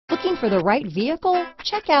Looking for the right vehicle?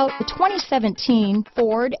 Check out the 2017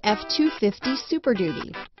 Ford F-250 Super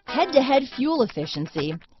Duty. Head-to-head fuel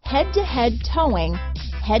efficiency, head-to-head towing,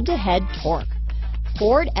 head-to-head torque.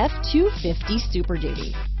 Ford F-250 Super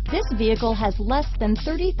Duty. This vehicle has less than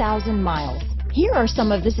 30,000 miles. Here are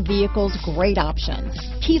some of this vehicle's great options: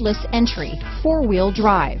 keyless entry, four-wheel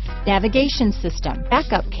drive, navigation system,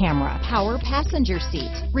 backup camera, power passenger seat,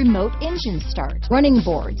 remote engine start, running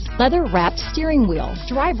boards, leather-wrapped steering wheel,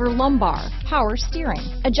 driver lumbar, power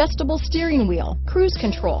steering, adjustable steering wheel, cruise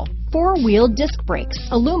control, four-wheel disc brakes,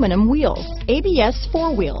 aluminum wheels, ABS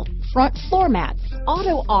four-wheel, front floor mats,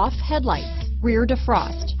 auto-off headlights, rear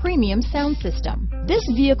defrost, premium sound system. This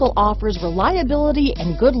vehicle offers reliability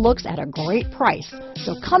and good looks at a great price.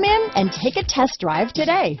 So come in and take a test drive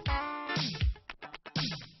today.